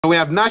We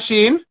have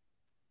Nasheen.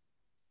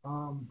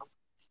 Um,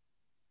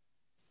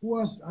 who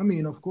else? I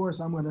mean, of course,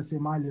 I'm gonna say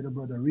my little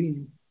brother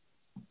Reem.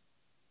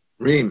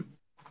 Reem.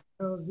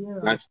 Yeah.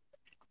 That's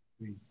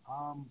Reem.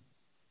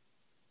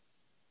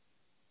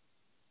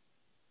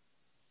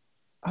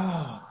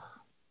 Ah,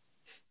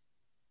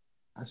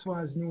 as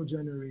far as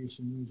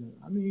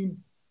I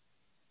mean,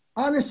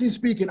 honestly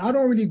speaking, I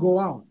don't really go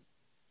out,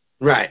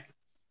 right.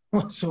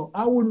 so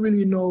I wouldn't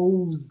really know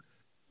who's,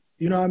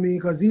 you know what I mean?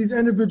 Because these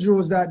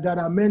individuals that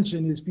I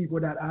mentioned is people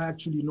that I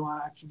actually know.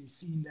 I actually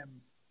seen them,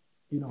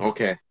 you know,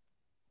 Okay.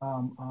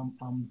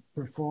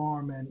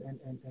 perform and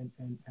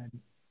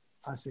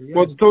I say, yeah,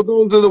 Well, so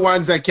those are the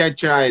ones that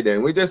catch your eye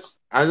then. I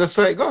just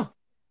let it go.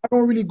 I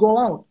don't really go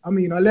out. I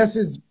mean, unless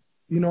it's,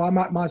 I'm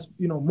at my,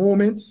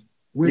 moments,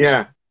 which,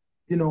 Yeah.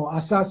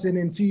 Assassin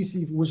and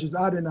TC, which is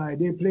Adonai,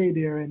 they play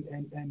there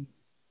and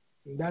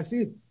that's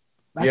it.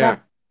 Like I,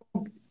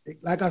 Yeah.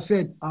 like I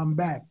said, I'm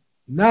back.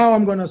 Now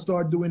I'm gonna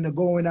start doing the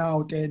going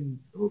out and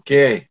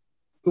Okay.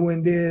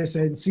 doing this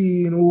and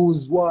seeing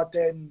who's what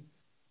and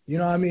you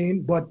know what I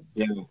mean. But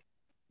Yeah.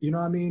 you know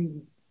what I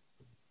mean.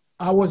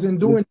 I wasn't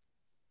doing.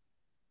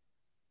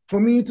 For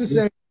me to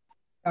say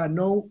I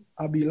know,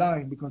 I'll be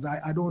lying because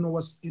I don't know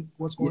what's Yeah.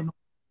 going on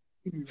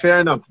in me right Fair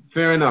enough.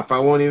 Fair enough. I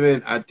won't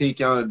even I take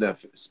you out of that.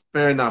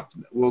 Fair enough.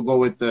 We'll go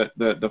with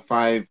the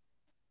five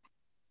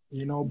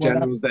now. But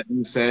generals that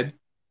you said.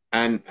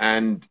 And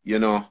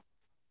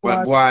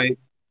but why boy,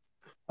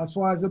 as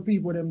far as the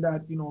people them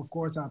that of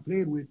course I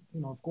played with,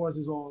 of course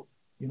it's all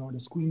the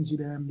Squingy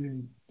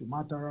them, the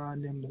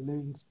Mataran them, the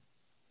Lynx,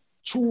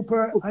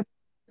 Trooper. I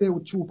play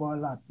with Trooper a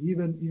lot,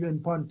 even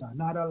Punter,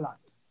 not a lot.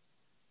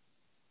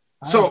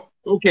 I have so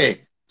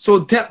okay.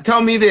 So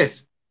tell me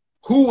this.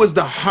 Who was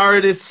the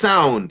hardest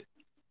sound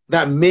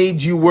that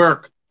made you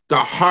work the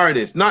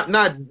hardest? Not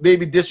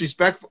maybe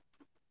disrespectful.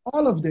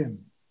 all of them.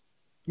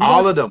 You got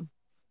All of them.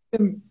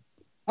 them.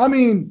 I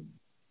mean,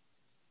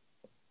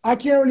 I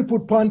can't really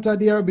put Punter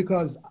there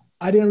because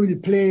I didn't really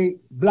play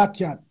Black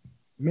Cat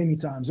many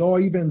times, or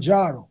even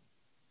Jaro.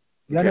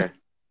 You understand? Okay.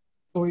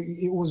 So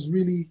it was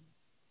really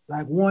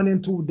like one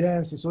and two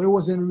dances. So it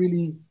wasn't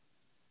really,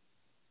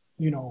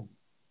 you know,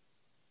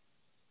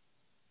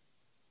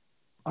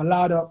 a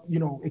lot of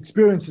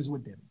experiences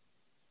with them.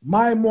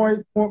 My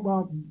more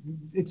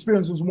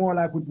experience was more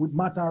like with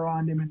Matara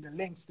and them and the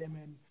links them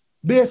and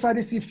bass I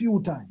did see a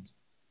few times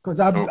because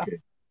I Okay.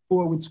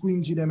 tour with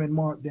Squingy them and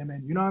Mark them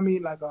and you know what I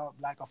mean like a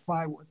I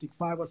think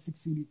 5 or 6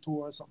 CD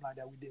tour or something like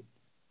that we did.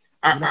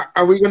 You know,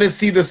 Are we going to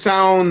see the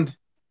sound?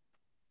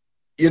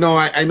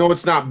 I know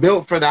it's not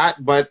built for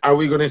that, but are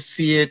we going to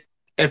see it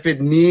if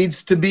it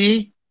needs to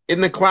be in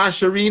the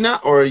Clash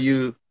arena, or are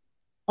you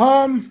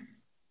um,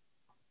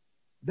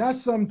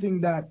 that's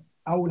something that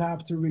I would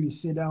have to really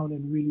sit down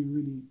and really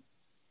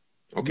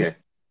look. okay?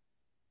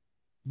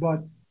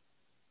 But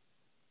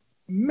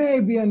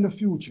maybe in the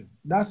future,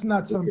 that's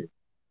not something Okay.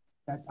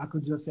 that I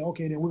could just say,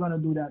 okay, then we're gonna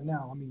do that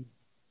now. I mean,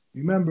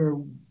 remember,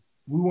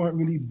 we weren't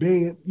really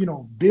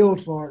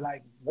built for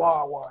like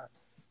war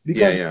Yeah,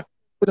 because yeah,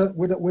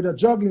 with a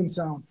juggling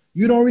sound,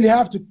 you don't really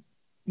have to,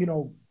 you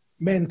know,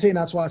 maintain.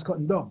 That's why it's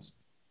cutting dubs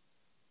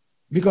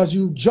because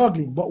you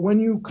juggling. But when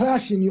you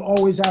clashing, you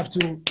always have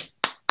to,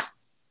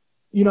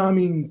 what I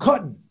mean,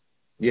 cutting.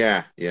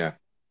 yeah, yeah.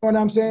 You know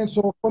what I'm saying?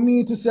 So for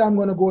me to say I'm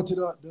gonna go to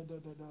the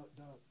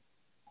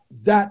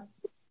that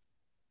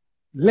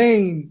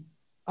lane,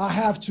 I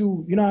have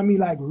to, you know what I mean,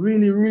 like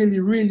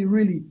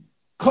really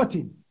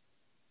cutting.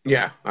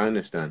 Yeah, I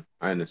understand.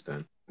 I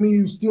understand. I mean,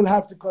 you still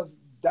have to, because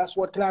that's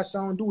what Clash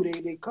Sound do.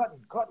 They cutting.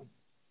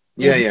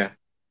 Yeah, Every, yeah,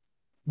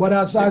 but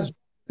yeah, as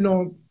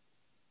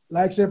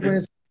like say for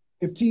instance,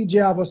 if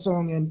TJ have a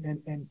song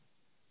and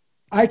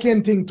I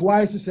can think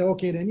twice to say,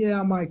 okay, then yeah,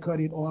 I might cut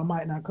it or I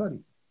might not cut it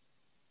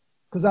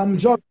because I'm mhm.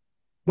 juggling.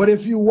 But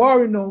if you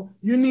worry, no,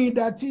 you need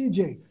that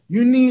TJ,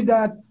 you need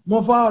that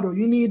Movado,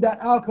 you need that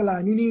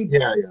Alkaline, you need.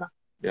 Yeah, yeah,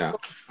 yeah.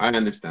 I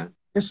understand.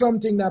 It's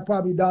something that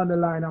probably down the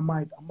line I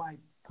might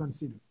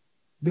consider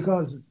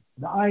because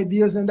the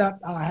ideas and that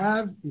I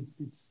have,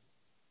 it's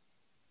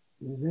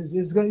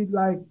gonna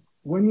like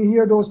when you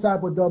hear those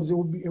type of dubs, it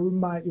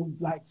remind you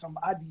like some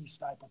Addies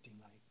type of thing,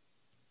 like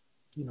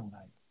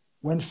like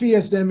when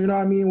Fierce them, you know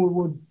what I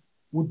mean,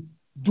 would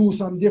do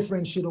some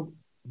different shit.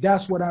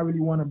 That's what I really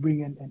want to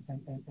bring in and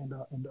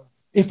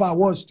if I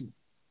was to,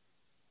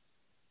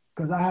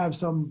 because I have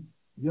some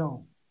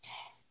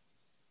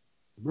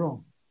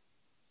bro.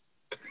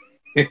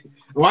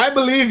 Well, I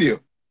believe you.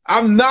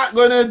 I'm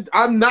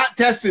not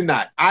testing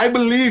that. I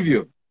believe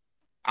you.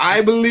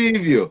 I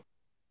believe you.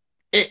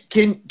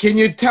 Can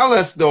you tell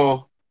us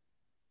though,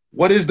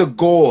 what is the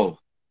goal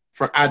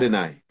for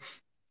Adonai?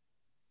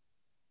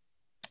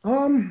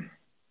 Um,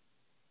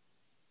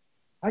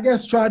 I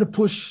guess try to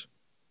push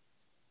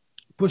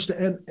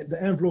the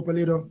envelope a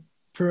little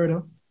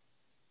further,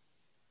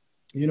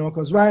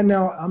 because right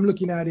now I'm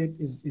looking at it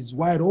is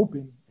wide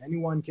open.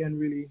 Anyone can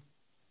really,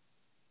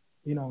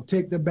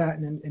 take the bat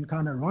and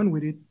kind of run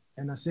with it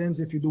in a sense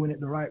if you're doing it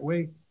the right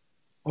way.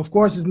 Of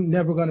course, it's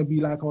never going to be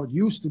like how it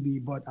used to be,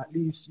 but at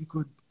least you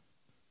could,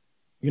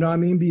 you know what I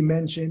mean, be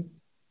mentioned.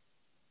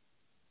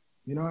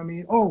 You know what I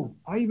mean? Oh,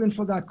 I even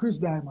forgot Chris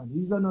Diamond.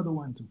 He's another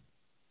one too.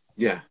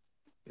 Yeah.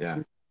 Yeah.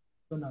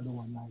 Another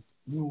one, like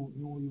new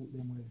youth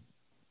them way.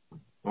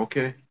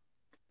 Okay.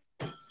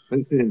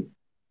 Listen,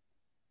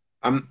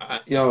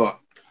 yo,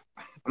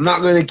 I'm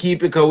not gonna keep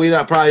it because we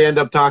not probably end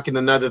up talking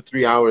another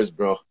 3 hours,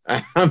 bro.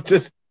 I'm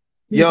just,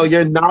 yo,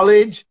 your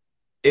knowledge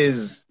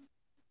is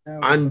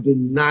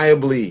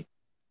undeniably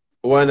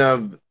one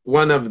of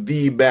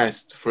the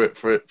best for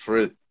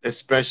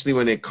especially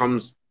when it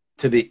comes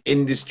to the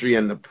industry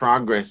and the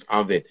progress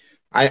of it.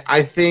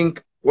 I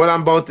think what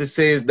I'm about to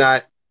say is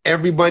that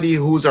everybody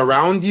who's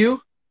around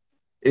you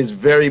is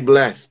very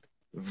blessed,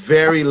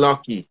 very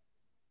lucky.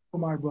 Oh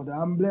my brother,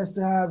 I'm blessed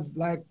to have,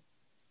 like,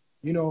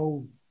 you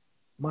know,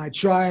 my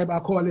tribe. I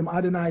call him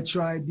Adonai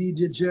tribe.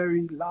 DJ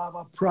Jerry,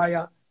 Lava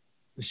Pryor,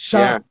 the Yeah.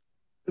 Sharp,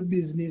 the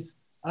business,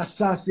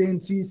 Assassin,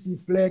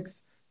 TC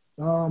Flex,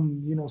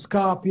 you know,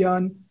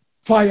 Scorpion,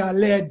 Fire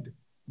Lead,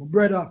 my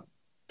brother.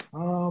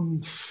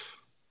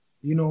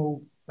 You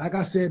know, like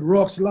I said,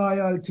 Rocks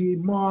Loyalty,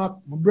 Mark,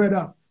 my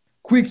brother,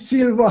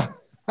 Quicksilver.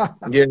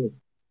 Yeah.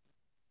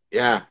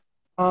 Yeah.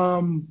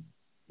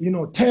 You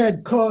know,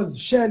 Ted, Cuz,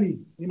 Shelly,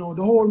 you know,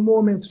 the whole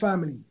Moments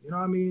family. You know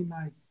what I mean?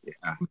 Like,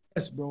 Yeah.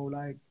 yes, bro.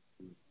 Like,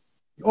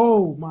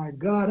 oh my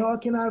God, how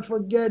can I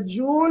forget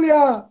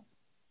Julia?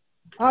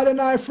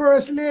 Adonai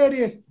First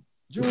Lady.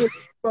 Julia,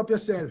 up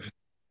yourself.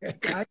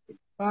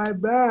 My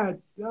bad.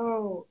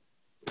 Yo.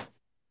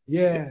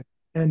 Yeah.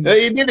 And No,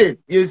 you did it.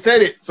 You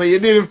said it, so you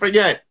didn't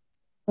forget.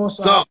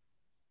 also, So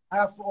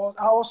I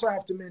also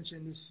have to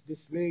mention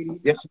this lady.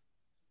 yeah. She's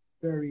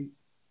very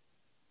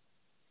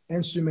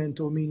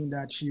instrumental, meaning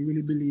that she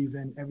really believes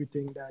in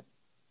everything that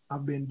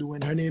I've been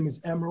doing. Her name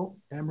is Emerald.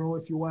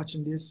 Emerald, if you're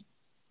watching this,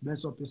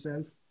 bless up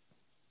yourself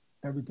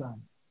every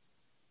time.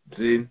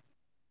 See,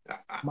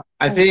 My,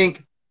 I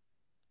think.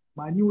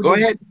 my new Go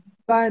ahead.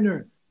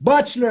 designer,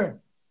 Butler,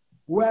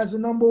 who has the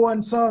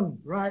 #1 song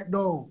right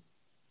now.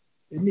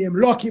 His name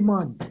Lucky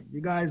Man.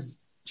 You guys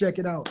check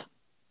it out.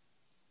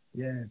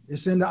 Yeah,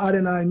 it's in the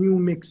Adonai New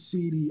Mix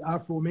CD,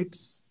 Afro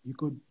Mix. You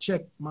could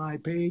check my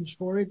page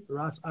for it,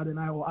 Ras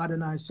Adonai or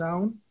Adonai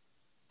Sound.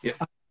 Yeah,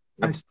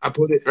 I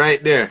put it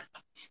right there.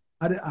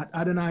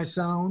 Adonai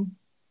Sound.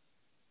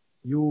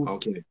 You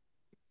Okay.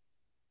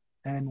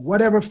 and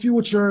whatever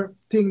future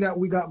thing that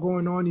we got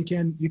going on, you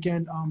can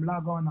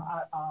log on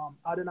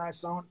Adonai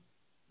Sound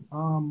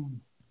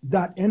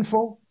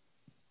 .info.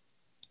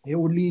 It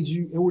would lead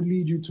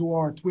you to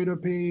our Twitter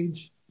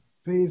page,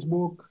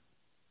 Facebook,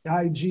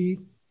 IG.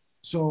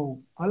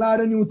 So a lot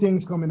of new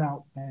things coming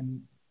out,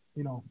 and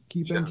you know,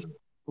 keep them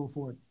go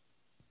forward.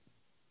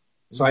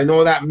 So I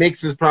know that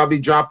mix is probably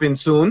dropping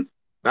soon.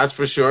 That's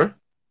for sure.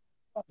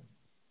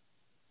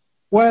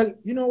 Well,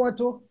 you know what,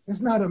 though?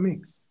 It's not a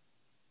mix.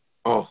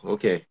 Oh,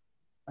 okay.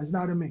 It's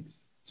not a mix.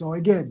 So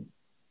again,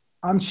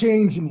 I'm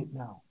changing it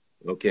now.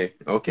 Okay.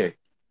 Okay.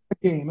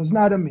 Again, it's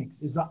not a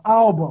mix. It's an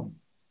album.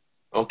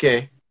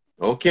 Okay.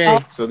 Okay.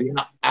 So the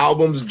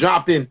album's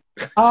dropping.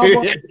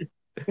 Album.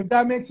 If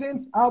that makes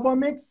sense,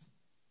 album mix.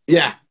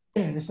 Yeah.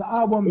 Yeah, it's an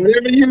album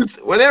mix.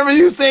 Whatever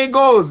you say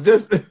goes.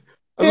 Just as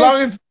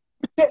long as.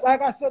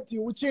 Like I said to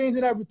you, we're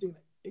changing everything.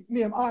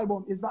 Name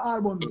album is the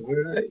album mix.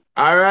 All right.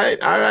 All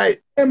right. All right.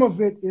 The name of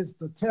it is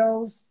The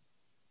Tales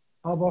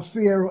of a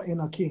Pharaoh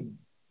and a King.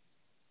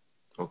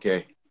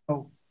 Okay.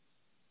 So,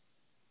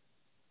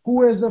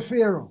 who is the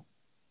Pharaoh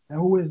and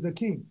who is the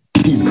king?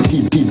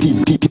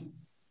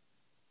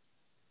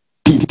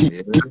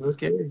 Yeah,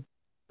 okay.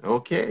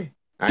 Okay.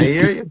 I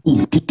hear you.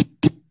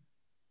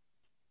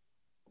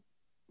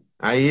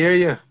 I hear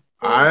you.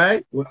 All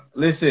right. Well,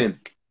 listen.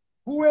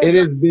 It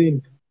has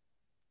been.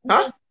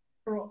 Huh?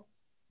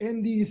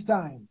 In these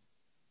times.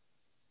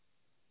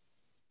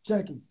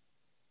 Check it.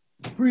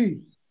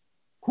 Free.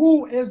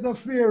 Who is the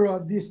Pharaoh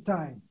of this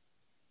time?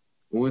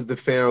 Who is the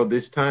Pharaoh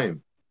this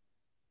time?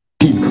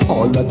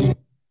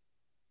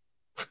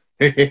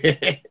 And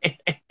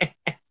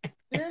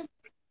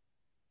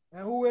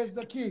who is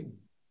the king?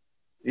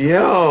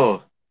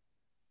 Yo.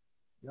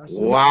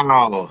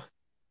 Wow.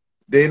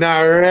 They're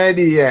not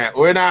ready yet.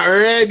 We're not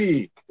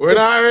ready. We're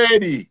not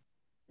ready.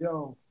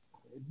 Yo,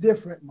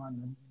 different,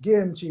 man.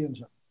 Game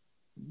changer.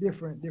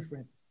 Different.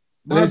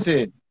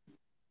 Listen.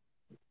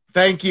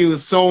 Thank you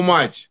so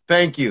much.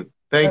 Thank you.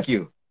 Thank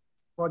you.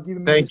 For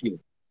giving me Thank this.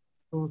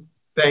 you.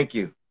 Thank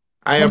you.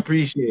 I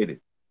appreciate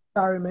it.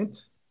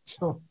 Retirement.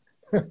 So,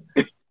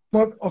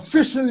 but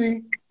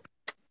officially,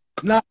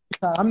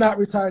 I'm not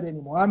retired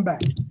anymore. I'm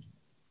back.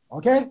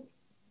 Okay?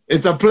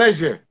 It's a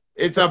pleasure.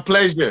 It's a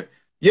pleasure.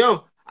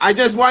 Yo, I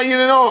just want you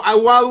to know, I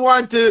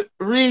want to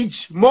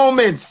reach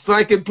Moments so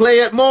I can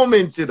play at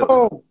Moments. You know?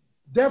 Oh,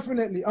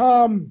 definitely.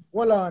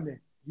 Hold on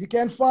there. You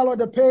can follow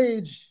the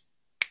page.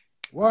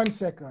 1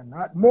 second.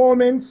 At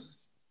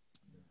Moments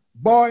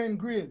Bar and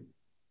Grill.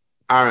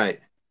 All right.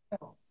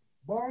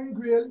 Bar and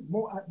Grill.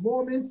 At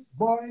Moments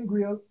Bar and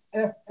Grill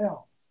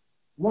FL.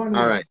 All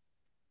right.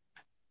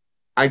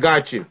 I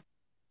got you.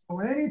 So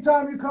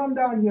anytime you come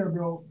down here,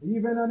 bro,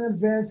 even on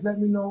advance, let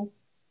me know.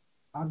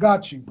 I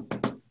got you.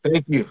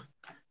 Thank you.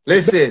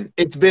 Listen,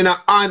 it's been an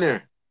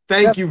honor.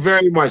 Thank you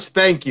very much.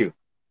 Thank you.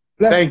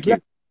 Bless, Thank bless.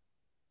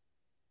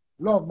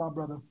 you. Love, my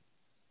brother.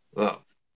 Well.